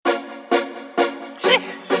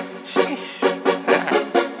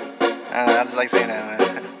I just like saying that, man.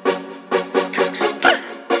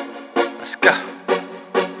 Let's go.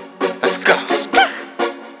 Let's go.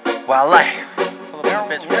 Wild life.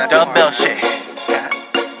 Dumbbell shit.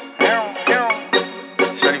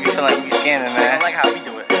 Shorty be feeling like we scamming, man. I like how we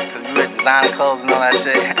do it. Cause we wear designer clothes and all that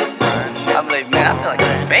shit. I'm like, man, I feel like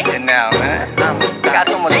I'm banking now, man. I got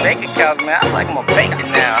so much bank accounts, man. I feel like I'm a banker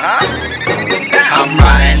now, huh? I'm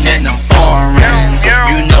riding in them foreigns.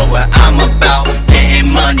 You know what I'm about.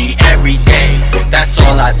 Getting money every day. That's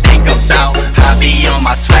all I think about. I be on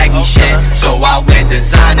my swaggy shit, so I wear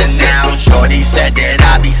designer now. Shorty said that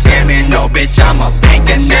I be scamming. No, bitch, I'm a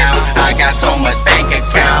banker now. I got so much bank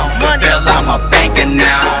accounts. Feel I'm a banker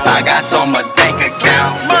now. I got so much bank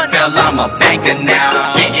accounts. Feel I'm a banker now.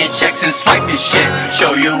 Getting checks and swiping shit.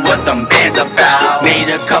 Show you what them bands about.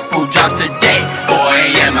 Made a couple drops a day. 4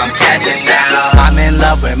 a.m. I'm cashing out. I'm in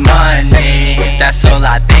love with money. That's all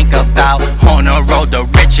I think about. On the road, the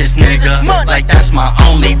richest nigga. Like that's my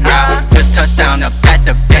only route. Just touchdown up at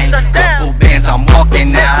the bank. Couple bands, I'm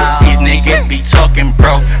walking out. These niggas be talking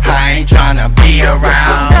broke. I ain't tryna be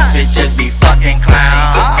around. Bitches be fucking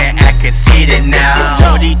clowns. And I can see it now.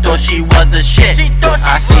 Jody thought she was a shit.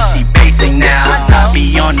 I see she basic now. I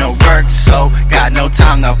be on the work, so got no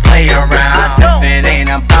time to play around. If it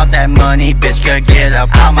ain't about that money, bitch could get up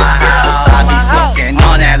out my house. I be smoking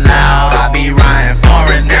on that loud. I be riding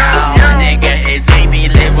foreign now. My nigga is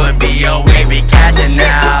AB lit with BOA, we catching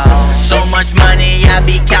now. So much money I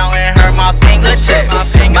be counting, hurt my fingertips.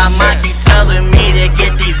 My mind keep telling me to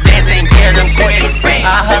get these bands and get them quick.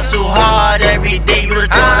 I hustle hard every day, you would've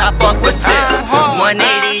thought I fuck with tips.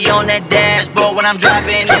 180 on that dashboard when I'm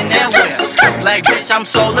driving in that whip. Like bitch, I'm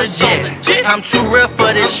so legit. I'm too real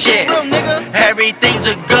for this shit. Everything's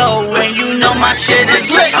a go when you know my shit is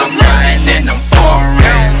lit. I'm riding in them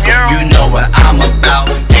foreigns. You know what I'm about.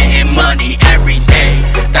 Getting money every day.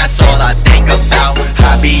 That's all I think about.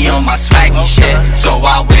 I be on my swaggy shit, so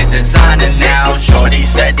I wear designer now. Shorty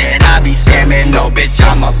said that I be scamming. No bitch,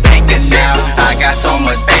 I'm a banker now. I got so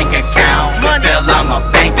much bank accounts. Feel I'm a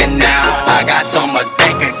banker now. I got so much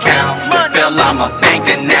bank accounts. Feel I'm a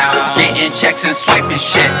banker now. Getting checks and swiping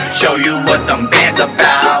shit. Show you what them bands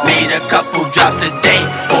about. Made a couple drops a day.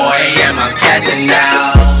 4 a.m. I'm cashing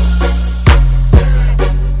out.